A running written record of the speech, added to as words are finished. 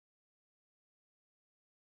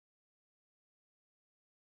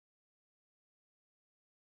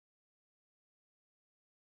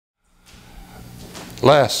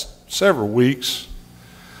last several weeks,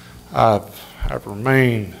 I've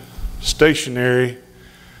remained stationary,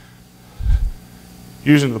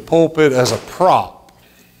 using the pulpit as a prop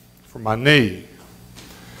for my knee.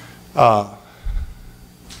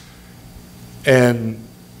 And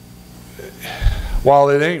while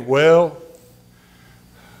it ain't well,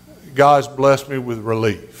 God's blessed me with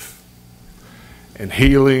relief and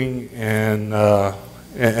healing, and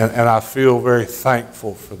I feel very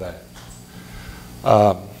thankful for that.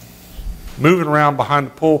 Moving around behind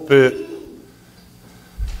the pulpit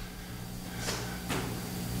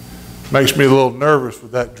makes me a little nervous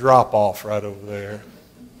with that drop off right over there.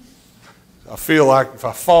 I feel like if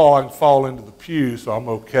I fall, I can fall into the pew, so I'm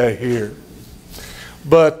okay here.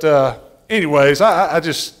 But anyways, I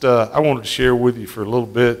wanted to share with you for a little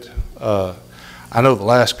bit. I know the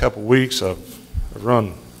last couple of weeks I've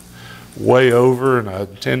run way over, and I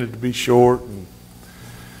intended to be short, and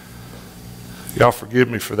y'all forgive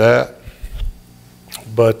me for that.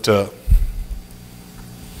 But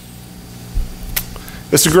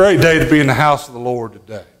it's a great day to be in the house of the Lord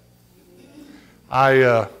today.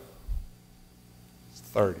 It's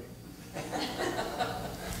 30.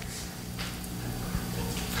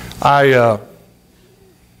 I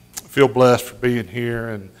feel blessed for being here,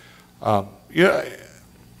 and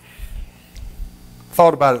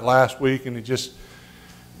thought about it last week, and it just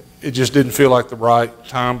didn't feel like the right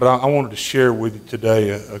time. But I wanted to share with you today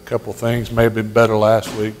a couple things. May have been better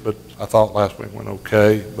last week, but I thought last week went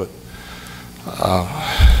okay. But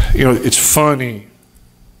it's funny.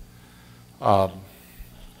 I've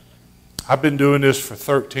been doing this for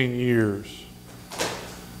 13 years.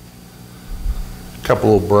 A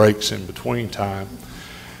couple of breaks in between time.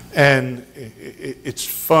 And it's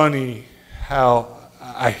funny how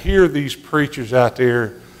I hear these preachers out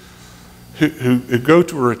there who go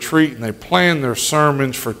to a retreat and they plan their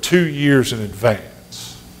sermons for 2 years in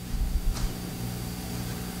advance.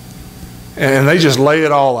 And they just lay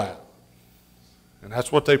it all out. And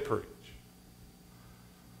that's what they preach.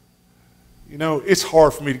 It's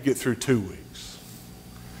hard for me to get through 2 weeks.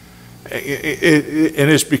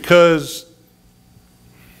 And it's because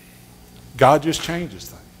God just changes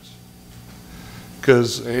things.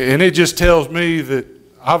 And it just tells me that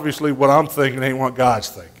obviously what I'm thinking ain't what God's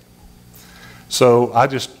thinking. So I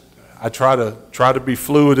try to be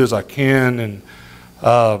fluid as I can. And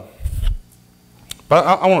but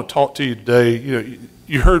I want to talk to you today.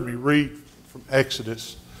 You heard me read from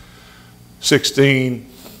Exodus 16,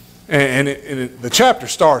 and the chapter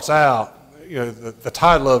starts out. The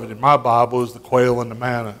title of it in my Bible is "The Quail and the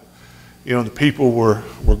Manna." The people were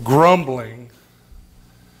grumbling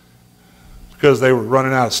because they were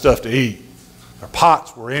running out of stuff to eat. Their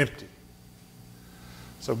pots were empty.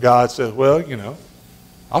 So God says, well,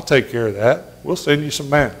 I'll take care of that. We'll send you some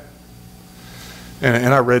manna.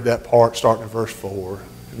 And I read that part starting in verse 4.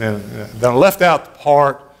 And then I left out the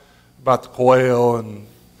part about the quail and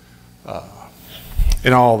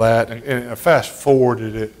all that. And I fast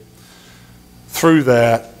forwarded it through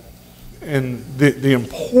that. And the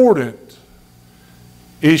important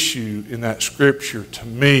issue in that scripture to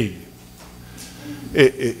me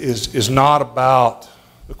is not about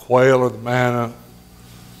the quail or the manna.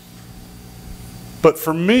 But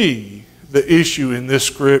for me, the issue in this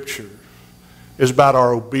scripture is about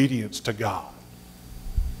our obedience to God.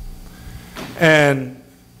 And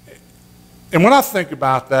when I think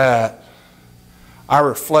about that, I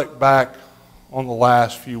reflect back on the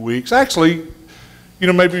last few weeks. Actually,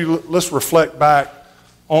 maybe let's reflect back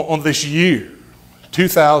on this year,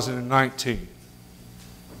 2019.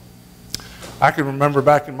 I can remember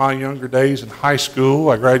back in my younger days in high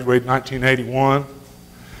school, I graduated in 1981.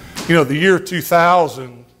 The year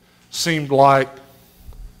 2000 seemed like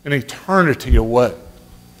an eternity away.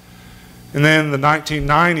 And then the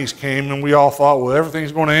 1990s came and we all thought, well,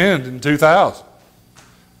 everything's going to end in 2000.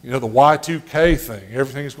 The Y2K thing,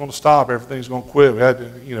 everything's going to stop, everything's going to quit. We had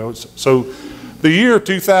to, so the year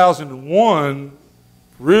 2001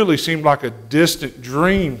 really seemed like a distant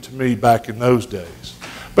dream to me back in those days.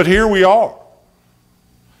 But here we are.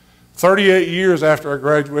 38 years after I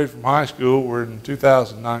graduated from high school, we're in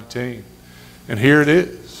 2019, and here it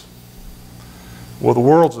is. Well, the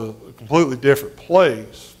world's a completely different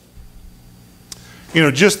place.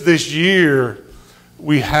 Just this year,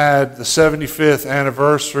 we had the 75th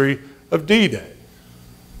anniversary of D-Day.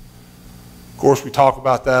 Of course, we talk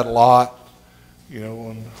about that a lot,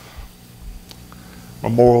 on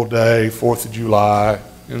Memorial Day, 4th of July,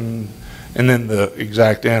 and then the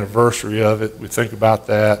exact anniversary of it. We think about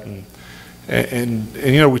that,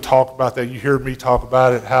 and we talk about that. You heard me talk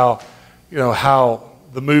about it, how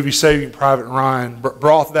the movie Saving Private Ryan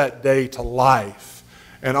brought that day to life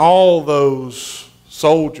and all those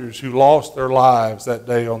soldiers who lost their lives that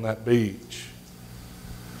day on that beach.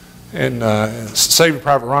 And Saving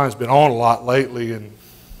Private Ryan's been on a lot lately, and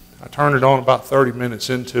I turned it on about 30 minutes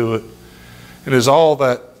into it. And it's all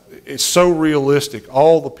that, it's so realistic,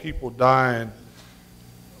 all the people dying.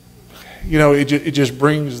 You know, it just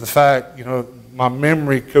brings the fact, you know, my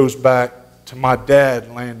memory goes back to my dad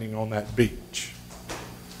landing on that beach.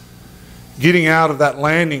 Getting out of that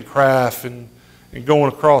landing craft and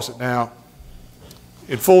going across it. Now,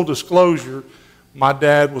 in full disclosure, my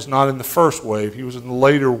dad was not in the first wave. He was in the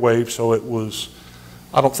later wave, so it was,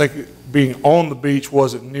 I don't think being on the beach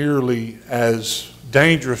wasn't nearly as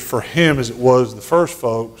dangerous for him as it was the first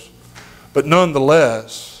folks. But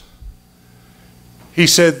nonetheless, he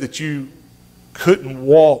said that you couldn't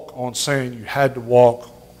walk on sand, you had to walk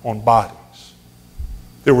on bodies.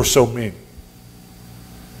 There were so many.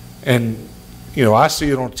 And, you know, I see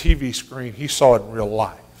it on TV screen. He saw it in real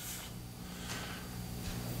life.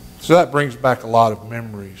 So that brings back a lot of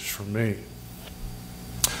memories for me.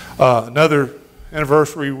 Another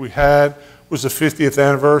anniversary we had was the 50th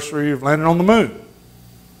anniversary of landing on the moon.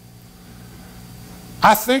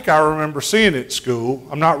 I think I remember seeing it at school.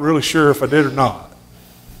 I'm not really sure if I did or not.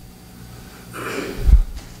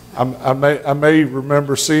 I may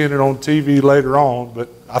remember seeing it on TV later on, but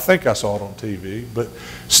I think I saw it on TV. But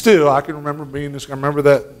still, I can remember being this. I remember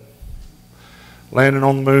that landing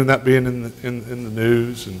on the moon, that being in the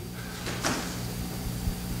news. And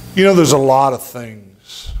you know, there's a lot of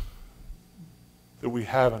things that we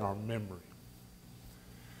have in our memory.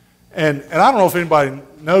 And I don't know if anybody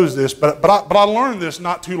knows this, but I learned this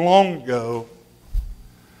not too long ago,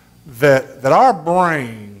 that our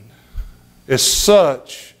brain is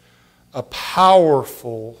such a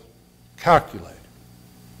powerful calculator.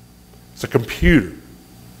 It's a computer.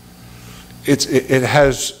 It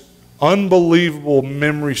has unbelievable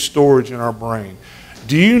memory storage in our brain.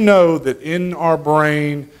 Do you know that in our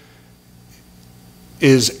brain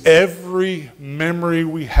is every memory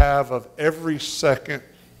we have of every second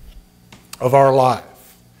of our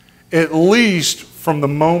life, at least from the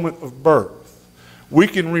moment of birth? We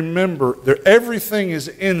can remember that everything is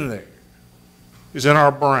in there, is in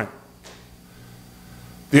our brain.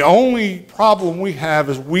 The only problem we have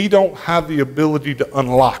is we don't have the ability to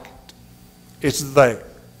unlock it. It's there.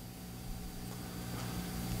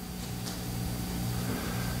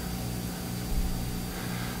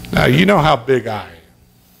 Now, you know how big I am.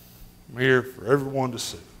 I'm here for everyone to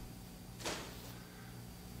see.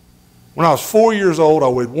 When I was 4 years old, I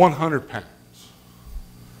weighed 100 pounds.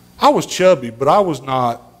 I was chubby, but I was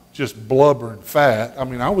not just blubbering fat. I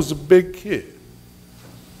mean, I was a big kid.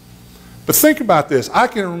 But think about this. I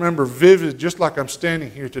can remember vivid, just like I'm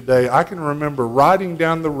standing here today, I can remember riding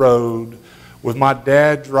down the road with my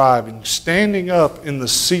dad driving, standing up in the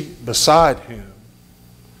seat beside him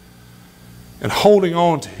and holding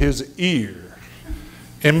on to his ear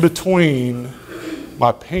in between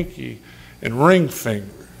my pinky and ring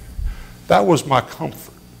finger. That was my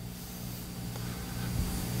comfort.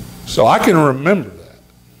 So I can remember that.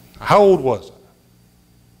 How old was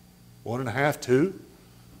I? 1.5, 2?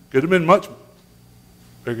 Could have been much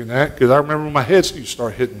bigger than that, because I remember when my head used to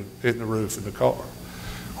start hitting the roof in the car.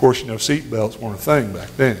 Of course, you know, seat belts weren't a thing back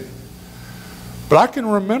then. But I can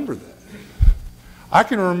remember that. I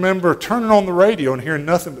can remember turning on the radio and hearing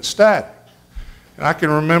nothing but static. And I can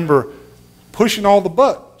remember pushing all the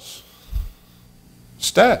buttons.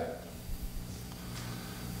 Static.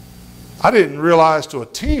 I didn't realize till I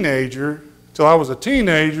was a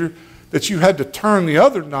teenager, that you had to turn the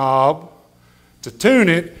other knob to tune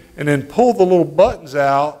it and then pull the little buttons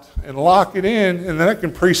out and lock it in, and then it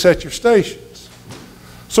can preset your stations.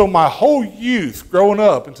 So my whole youth growing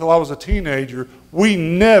up until I was a teenager, we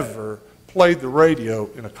never played the radio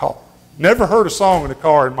in a car. Never heard a song in a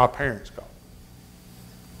car in my parents' car.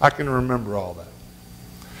 I can remember all that.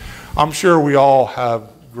 I'm sure we all have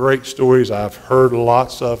great stories. I've heard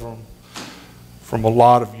lots of them from a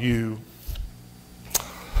lot of you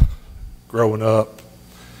growing up.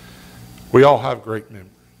 We all have great memories.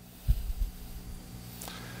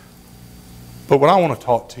 But what I want to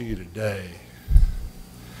talk to you today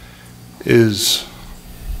is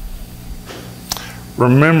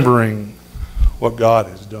remembering what God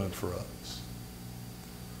has done for us.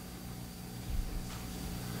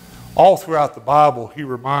 All throughout the Bible, he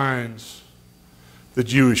reminds the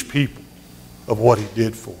Jewish people of what he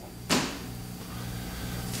did for them.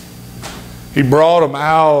 He brought them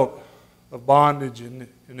out of bondage in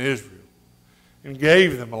Israel and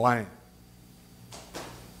gave them a land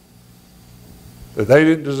that they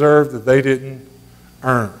didn't deserve, that they didn't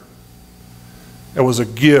earn. It was a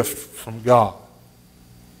gift from God.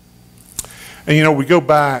 And you know, we go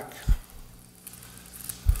back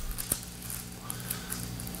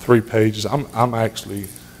 3 pages. I'm actually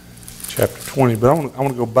chapter 20, but I want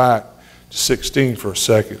to go back to 16 for a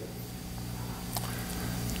second.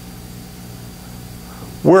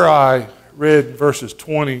 Where I read verses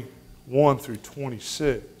 21 through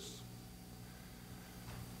 26.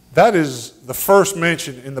 That is the first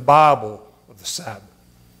mention in the Bible of the Sabbath.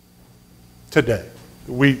 Today.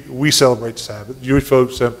 We celebrate the Sabbath. Jewish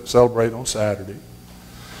folks celebrate on Saturday.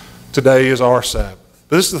 Today is our Sabbath.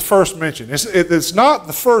 But this is the first mention. It's not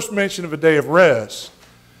the first mention of a day of rest.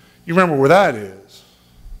 You remember where that is.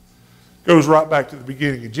 It goes right back to the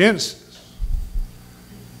beginning of Genesis.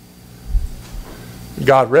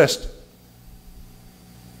 God rested.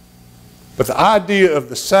 But the idea of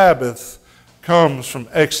the Sabbath comes from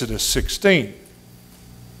Exodus 16. And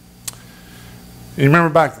you remember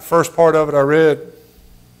back the first part of it I read?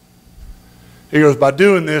 He goes, by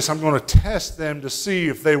doing this, I'm going to test them to see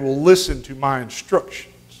if they will listen to my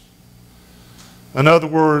instructions. In other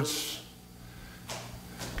words,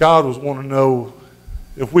 God was wanting to know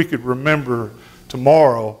if we could remember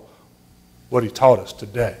tomorrow what he taught us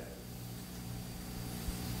today.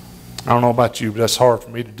 I don't know about you, but that's hard for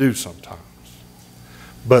me to do sometimes.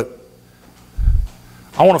 But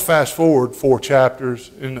I want to fast forward 4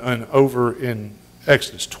 chapters and over in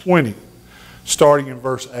Exodus 20, starting in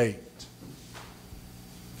verse 8.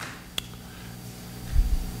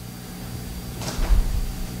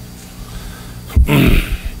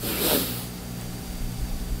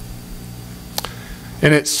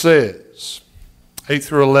 And it says, 8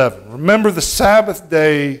 through 11, remember the Sabbath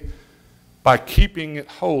day by keeping it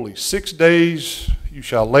holy. 6 days you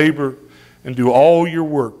shall labor and do all your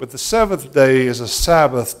work, but the 7th day is a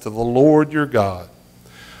Sabbath to the Lord your God.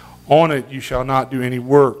 On it you shall not do any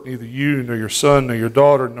work, neither you, nor your son, nor your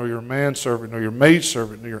daughter, nor your manservant, nor your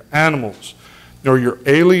maidservant, nor your animals, nor your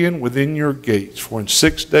alien within your gates. For in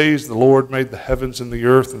 6 days the Lord made the heavens and the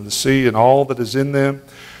earth and the sea and all that is in them.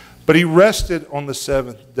 But he rested on the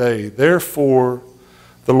 7th day. Therefore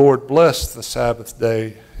the Lord blessed the Sabbath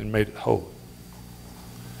day and made it holy.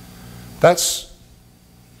 That's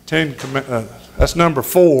number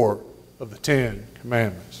 4 of the 10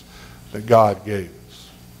 commandments that God gave us.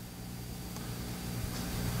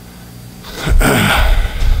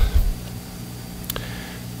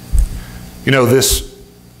 You know, this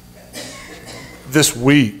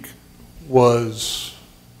week was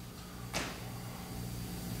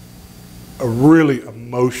a really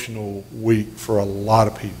emotional week for a lot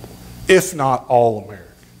of people, if not all Americans.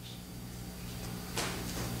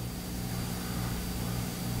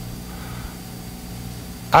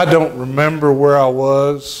 I don't remember where I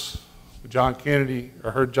was when John Kennedy, I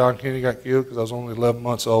heard John Kennedy got killed because I was only 11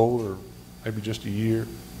 months old, or maybe just a year.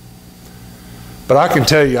 But I can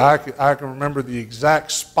tell you, I can remember the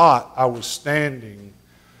exact spot I was standing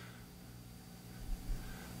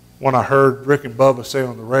when I heard Rick and Bubba say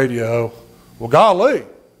on the radio, well, golly,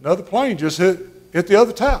 another plane just hit the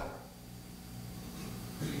other tower.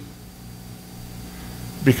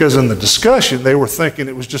 Because in the discussion, they were thinking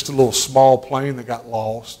it was just a little small plane that got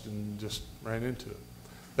lost and just ran into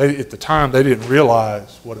it. At the time, they didn't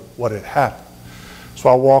realize what had happened. So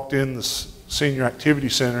I walked in the Senior Activity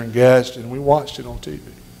Center in Gadsden, and we watched it on TV.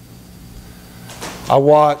 I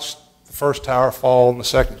watched the first tower fall and the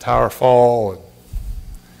second tower fall, and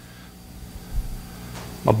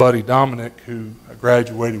my buddy Dominic, who I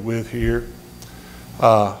graduated with here,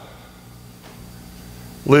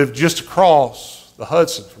 lived just across the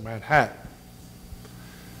Hudson from Manhattan.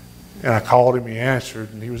 And I called him, he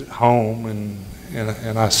answered, and he was at home,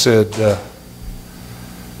 and I said,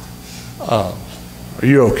 are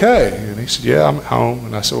you okay? And he said, yeah, I'm at home.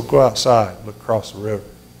 And I said, well, go outside and look across the river.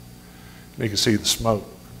 And you can see the smoke.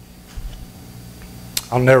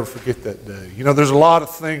 I'll never forget that day. You know, there's a lot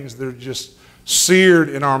of things that are just seared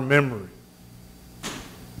in our memory.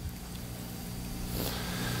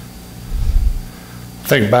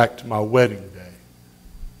 Think back to my wedding day.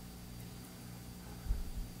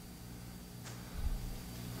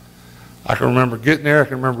 I can remember getting there. I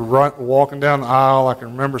can remember walking down the aisle. I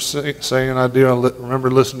can remember saying I do. I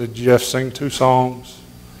remember listening to Jeff sing 2 songs.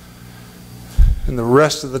 And the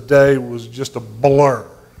rest of the day was just a blur.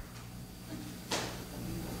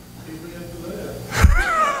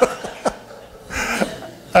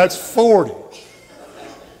 That's 40.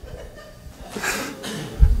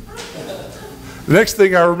 The next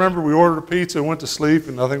thing I remember, we ordered a pizza and went to sleep,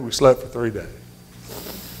 and I think we slept for 3 days.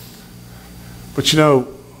 But you know,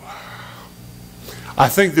 I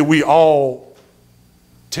think that we all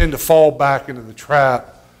tend to fall back into the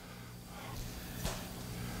trap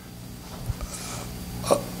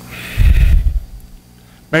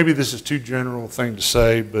maybe this is too general a thing to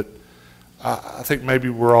say, but I think maybe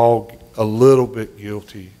we're all a little bit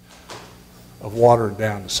guilty of watering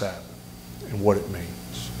down the Sabbath and what it means.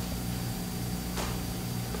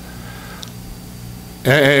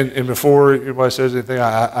 And before anybody says anything,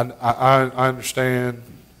 I understand.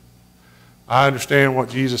 I understand what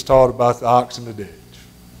Jesus taught about the ox in the ditch.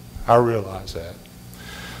 I realize that.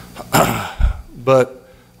 But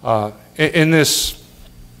in this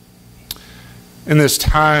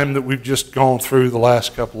time that we've just gone through the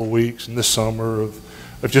last couple of weeks and this summer of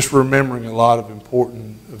just remembering a lot of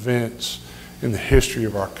important events in the history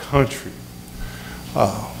of our country,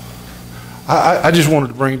 I just wanted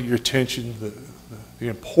to bring to your attention the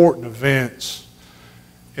important events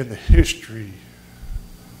in the history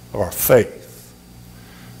of our faith,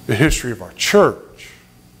 the history of our church,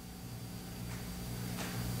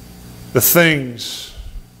 the things,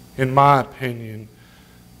 in my opinion,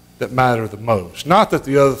 that matter the most. Not that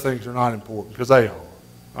the other things are not important, because they are.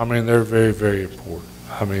 I mean, they're very, very important.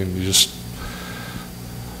 I mean, you just...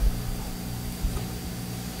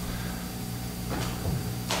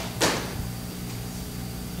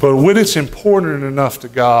 But when it's important enough to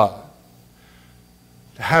God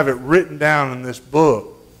to have it written down in this book,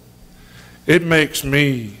 it makes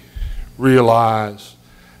me realize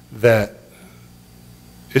that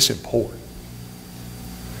it's important.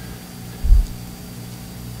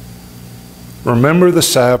 Remember the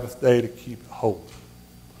Sabbath day to keep it holy.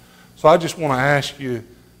 So I just want to ask you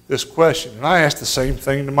this question, and I ask the same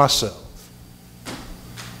thing to myself.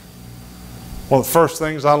 One of the first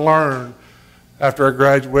things I learned after I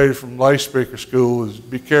graduated from lay speaker school is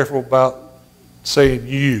be careful about saying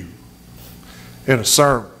you in a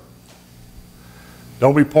sermon.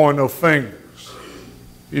 Don't be pointing no fingers.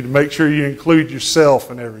 You need to make sure you include yourself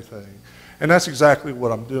in everything. And that's exactly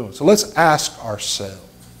what I'm doing. So let's ask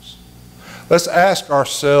ourselves. Let's ask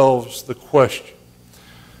ourselves the question.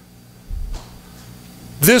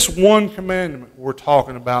 This one commandment we're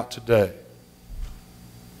talking about today,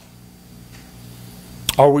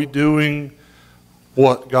 are we doing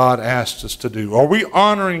what God asked us to do? Are we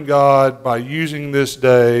honoring God by using this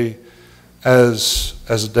day as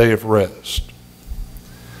a day of rest?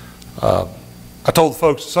 I told the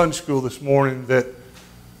folks at Sunday school this morning that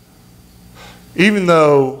even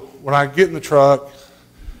though when I get in the truck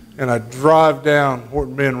and I drive down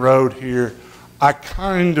Whorton Bend Road here, I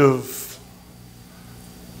kind of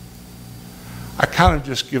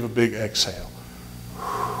just give a big exhale.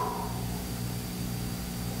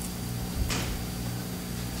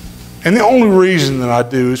 And the only reason that I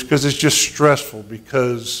do is because it's just stressful,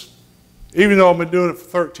 because even though I've been doing it for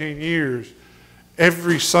 13 years,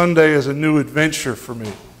 every Sunday is a new adventure for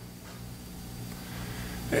me.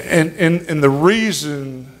 And the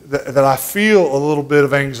reason that I feel a little bit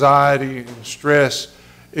of anxiety and stress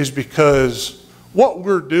is because what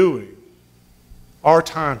we're doing, our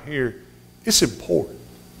time here, it's important.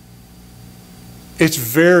 It's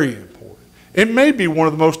very important. It may be one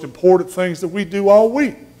of the most important things that we do all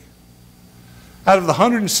week. Out of the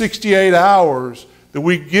 168 hours that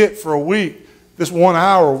we get for a week, this 1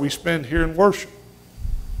 hour we spend here in worship.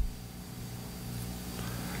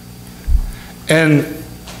 And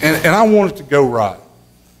I want it to go right.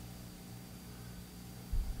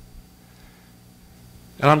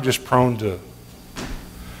 And I'm just prone to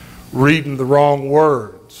reading the wrong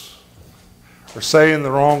words or saying the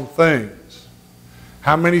wrong things.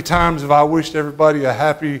 How many times have I wished everybody a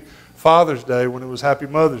happy Father's Day when it was Happy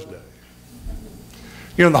Mother's Day?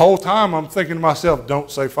 You know, the whole time I'm thinking to myself,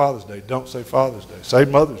 don't say Father's Day, don't say Father's Day, say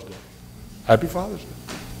Mother's Day. Happy Father's Day.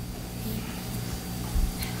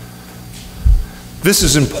 This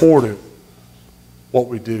is important, what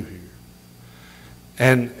we do here.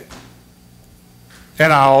 And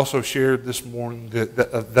I also shared this morning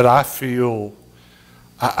that I feel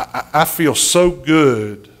so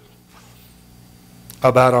good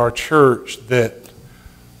about our church that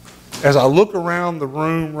as I look around the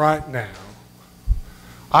room right now,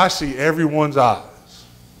 I see everyone's eyes.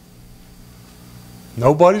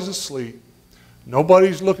 Nobody's asleep.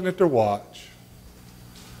 Nobody's looking at their watch.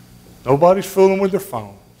 Nobody's fooling with their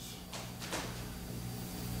phones.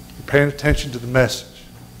 You're paying attention to the message.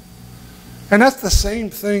 And that's the same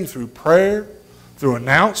thing through prayer, through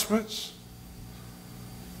announcements,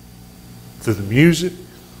 through the music.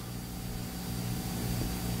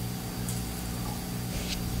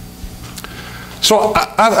 So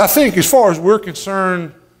I think as far as we're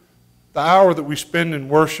concerned, the hour that we spend in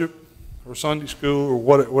worship or Sunday school or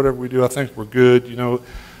whatever we do, I think we're good, you know.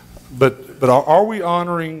 But are we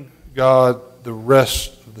honoring God the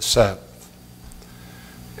rest of the Sabbath?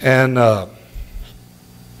 And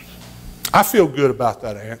I feel good about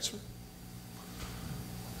that answer.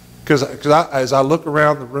 Because as I look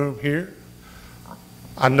around the room here,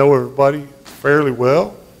 I know everybody fairly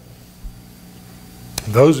well.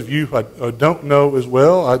 Those of you who don't know as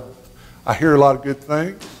well, I hear a lot of good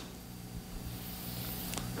things.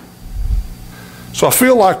 So I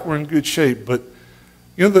feel like we're in good shape, but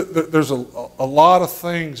you know, there's a lot of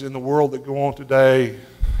things in the world that go on today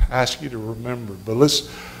I ask you to remember. But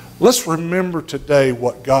let's remember today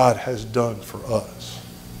what God has done for us.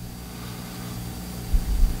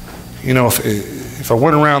 You know, if I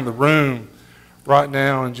went around the room right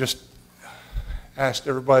now and just asked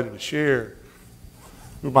everybody to share,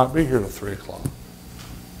 we might be here till 3 o'clock.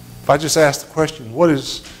 If I just asked the question, what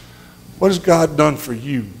has God done for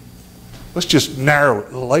you? Let's just narrow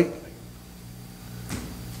it lately.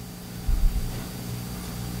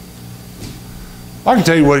 I can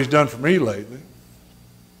tell you what he's done for me lately.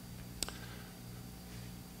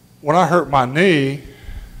 When I hurt my knee,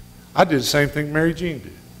 I did the same thing Mary Jean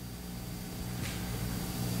did.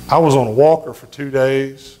 I was on a walker for 2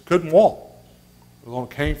 days, couldn't walk. I was on a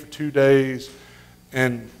cane for 2 days,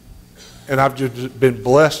 and I've just been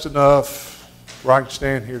blessed enough where I can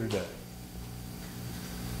stand here today.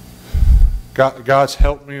 God's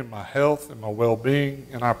helped me in my health and my well-being,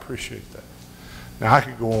 and I appreciate that. Now, I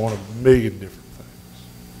could go on a million different things.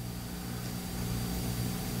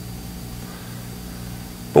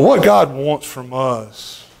 But what God wants from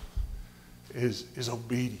us is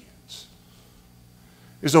obedience.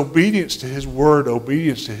 Is obedience to His Word,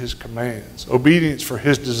 obedience to His commands, obedience for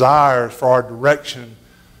His desires, for our direction,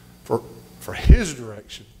 for His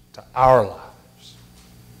direction to our lives.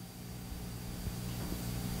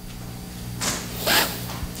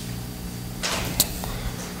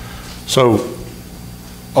 So,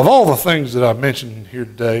 of all the things that I mentioned here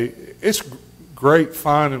today, it's great,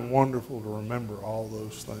 fine, and wonderful to remember all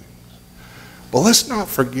those things. But let's not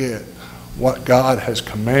forget what God has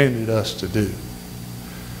commanded us to do.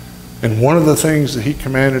 And one of the things that He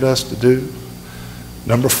commanded us to do,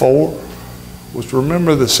 number 4, was to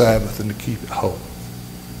remember the Sabbath and to keep it holy.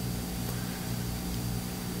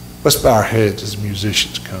 Let's bow our heads as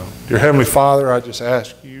musicians come. Dear Heavenly Father, I just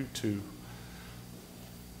ask you to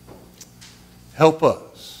help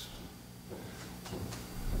us.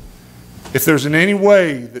 If there's in any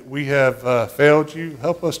way that we have failed you,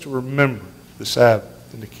 help us to remember the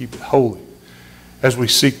Sabbath and to keep it holy as we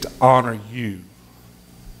seek to honor you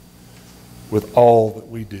with all that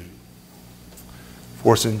we do.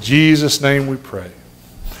 For it's in Jesus' name we pray.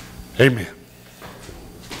 Amen.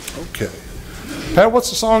 Okay. Pat, what's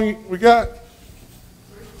the song we got?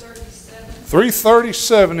 337.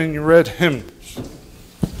 337 in your red hymnals.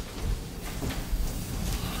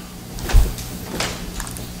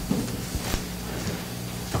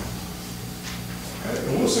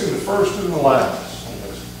 And we'll sing the first and the last.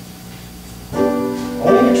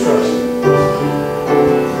 Only trust Him.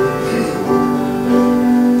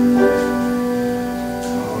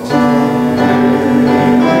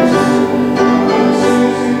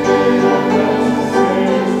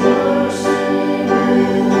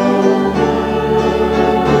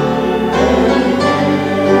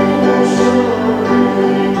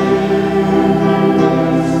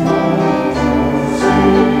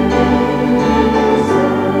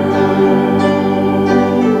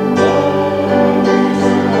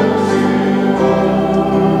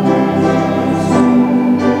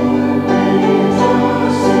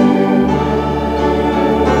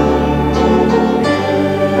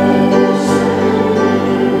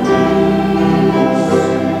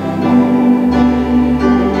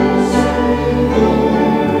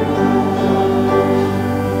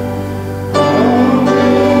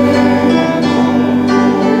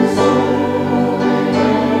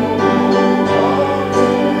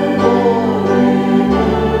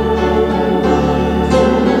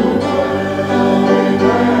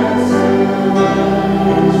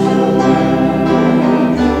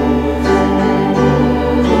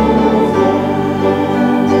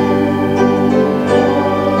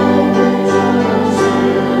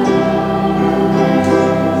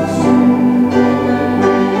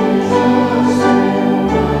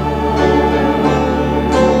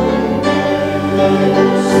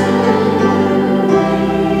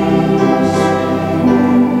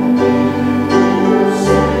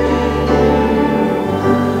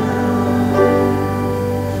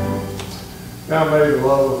 Now may the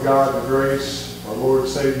love of God, the grace, our Lord and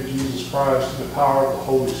Savior Jesus Christ, and the power of the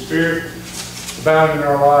Holy Spirit abound in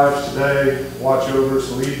our lives today. Watch over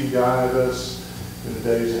us, lead and guide us in the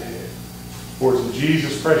days ahead. For it's in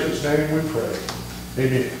Jesus' precious name we pray.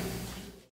 Amen.